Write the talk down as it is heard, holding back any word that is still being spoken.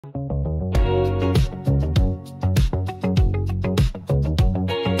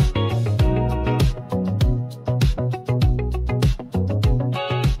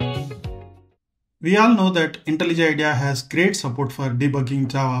We all know that IntelliJ IDEA has great support for debugging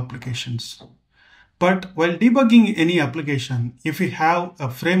Java applications. But while debugging any application, if we have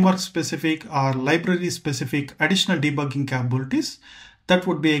a framework specific or library specific additional debugging capabilities, that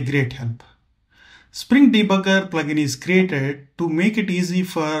would be a great help. Spring Debugger plugin is created to make it easy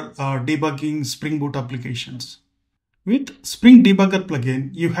for debugging Spring Boot applications. With Spring Debugger plugin,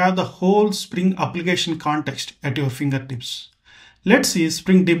 you have the whole Spring application context at your fingertips. Let's see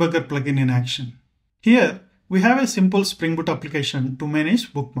Spring Debugger plugin in action. Here, we have a simple Spring Boot application to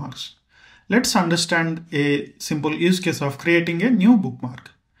manage bookmarks. Let's understand a simple use case of creating a new bookmark.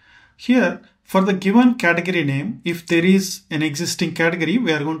 Here, for the given category name, if there is an existing category,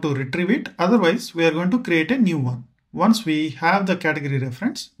 we are going to retrieve it. Otherwise, we are going to create a new one. Once we have the category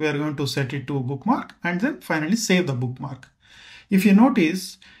reference, we are going to set it to bookmark and then finally save the bookmark. If you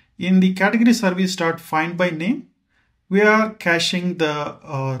notice, in the category service.findByName, we are caching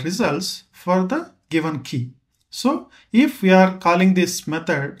the results for the given key. So if we are calling this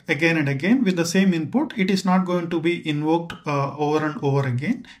method again and again with the same input, it is not going to be invoked over and over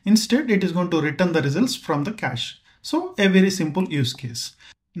again. Instead, it is going to return the results from the cache. So a very simple use case.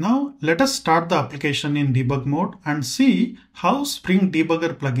 Now let us start the application in debug mode and see how Spring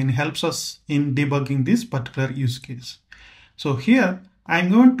Debugger plugin helps us in debugging this particular use case. So here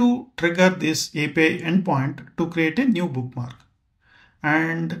I'm going to trigger this API endpoint to create a new bookmark.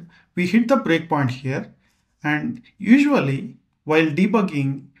 And we hit the breakpoint here. And usually while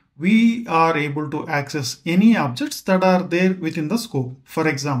debugging, we are able to access any objects that are there within the scope. For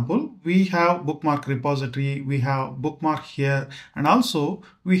example, we have bookmark repository, we have bookmark here, and also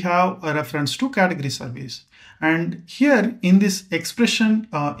we have a reference to category service. And here in this expression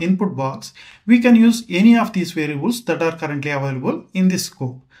input box, we can use any of these variables that are currently available in this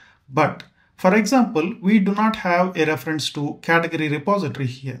scope. But for example, we do not have a reference to category repository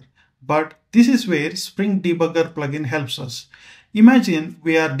here. But this is where Spring Debugger plugin helps us. Imagine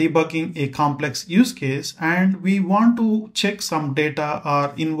we are debugging a complex use case and we want to check some data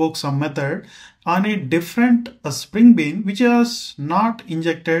or invoke some method on a different Spring Bean which is not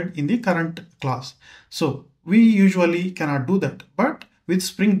injected in the current class. So we usually cannot do that. But with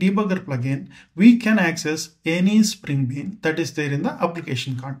Spring Debugger plugin, we can access any Spring Bean that is there in the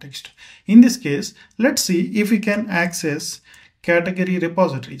application context. In this case, let's see if we can access category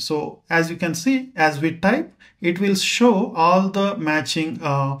repository. So as you can see, as we type, it will show all the matching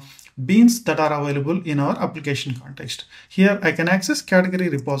beans that are available in our application context. Here I can access category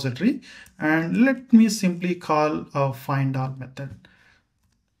repository and let me simply call a find all method.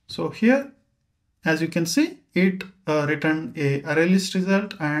 So here, as you can see, it returned a array list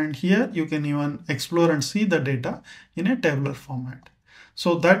result, and here you can even explore and see the data in a tabular format.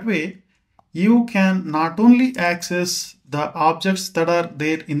 So that way you can not only access the objects that are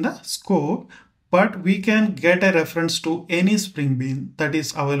there in the scope, but we can get a reference to any Spring Bean that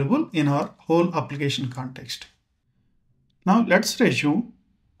is available in our whole application context. Now let's resume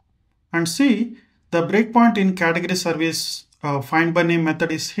and see the breakpoint in category service findByName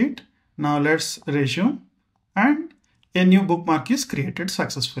method is hit. Now let's resume and a new bookmark is created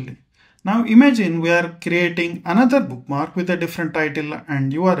successfully. Now imagine we are creating another bookmark with a different title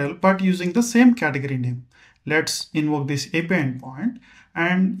and URL but using the same category name. Let's invoke this API endpoint,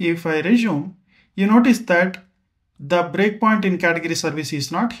 and if I resume, you notice that the breakpoint in category service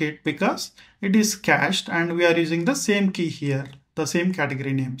is not hit because it is cached and we are using the same key here, the same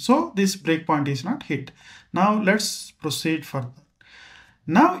category name. So this breakpoint is not hit. Now let's proceed further.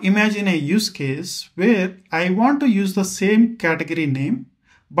 Now imagine a use case where I want to use the same category name,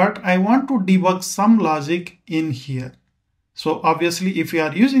 but I want to debug some logic in here. So obviously if we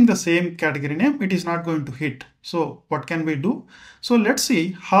are using the same category name, it is not going to hit. So what can we do? So let's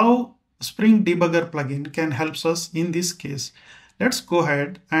see how Spring Debugger plugin can help us in this case. Let's go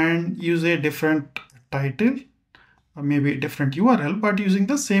ahead and use a different title, or maybe a different URL, but using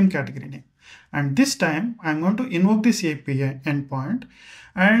the same category name. And this time I'm going to invoke this API endpoint,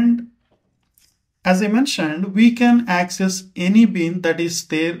 and as I mentioned, we can access any bean that is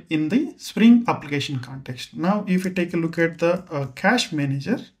there in the Spring application context. Now, if you take a look at the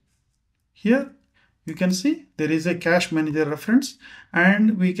CacheManager, here you can see there is a CacheManager reference,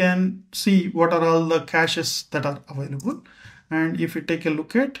 and we can see what are all the caches that are available. And if you take a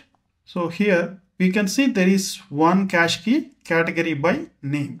look at, so here we can see there is one cache key, category by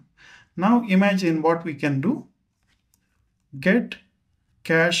name. Now imagine what we can do. Get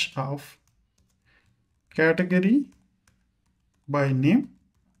cache of category by name.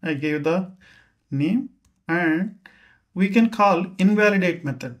 I gave the name, and we can call invalidate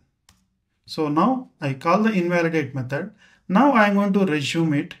method. So now I call the invalidate method. Now I'm going to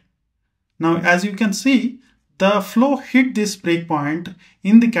resume it. Now, as you can see, the flow hit this breakpoint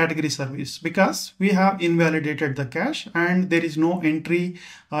in the category service because we have invalidated the cache and there is no entry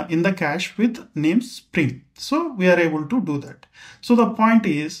in the cache with name Spring. So we are able to do that. So the point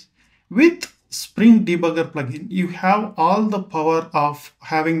is, with Spring Debugger plugin, you have all the power of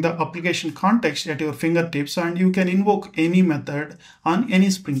having the application context at your fingertips, and you can invoke any method on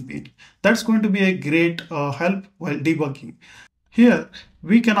any Spring Bean. That's going to be a great help while debugging. Here,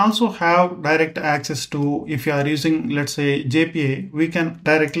 we can also have direct access to, if you are using, let's say, JPA, we can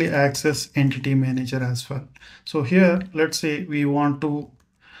directly access EntityManager as well. So here, let's say we want to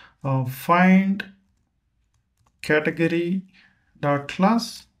find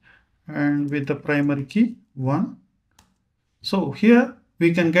category.class and with the primary key 1. So here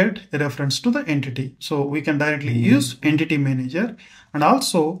we can get a reference to the entity. So we can directly use EntityManager, and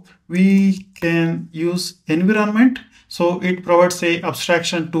also we can use environment. So it provides a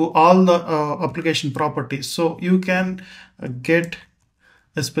abstraction to all the application properties. So you can get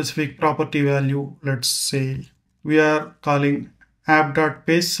a specific property value. Let's say we are calling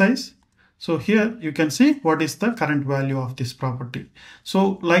app.page_size. So here you can see what is the current value of this property.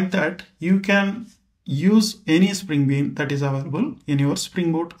 So like that, you can use any Spring Bean that is available in your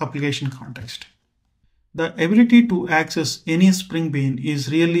Spring Boot application context. The ability to access any Spring Bean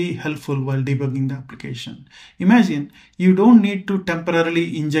is really helpful while debugging the application. Imagine you don't need to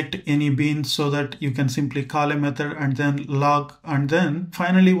temporarily inject any bean so that you can simply call a method and then log, and then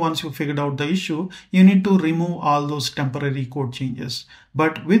finally once you figured out the issue, you need to remove all those temporary code changes.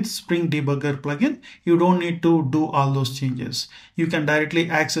 But with Spring Debugger plugin, you don't need to do all those changes. You can directly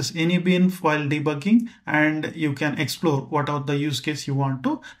access any bean while debugging, and you can explore whatever the use case you want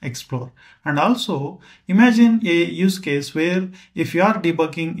to explore. And also, imagine a use case where if you are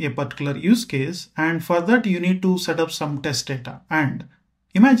debugging a particular use case, and for that you need to set up some test data, and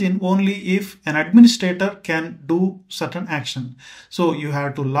imagine only if an administrator can do certain action. So you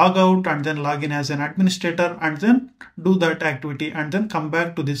have to log out and then log in as an administrator and then do that activity and then come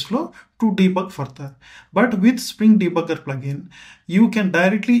back to this flow to debug further. But with Spring Debugger plugin, you can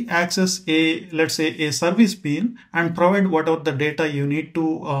directly access a, let's say, a service bean and provide whatever the data you need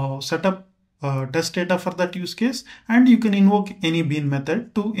to set up test data for that use case, and you can invoke any bean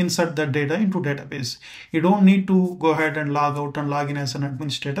method to insert that data into database. You don't need to go ahead and log out and log in as an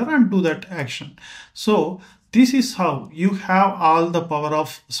administrator and do that action. So this is how you have all the power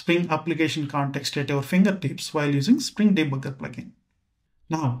of Spring application context at your fingertips while using Spring Debugger plugin.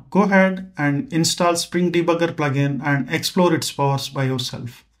 Now go ahead and install Spring Debugger plugin and explore its powers by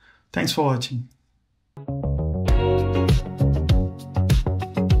yourself. Thanks for watching.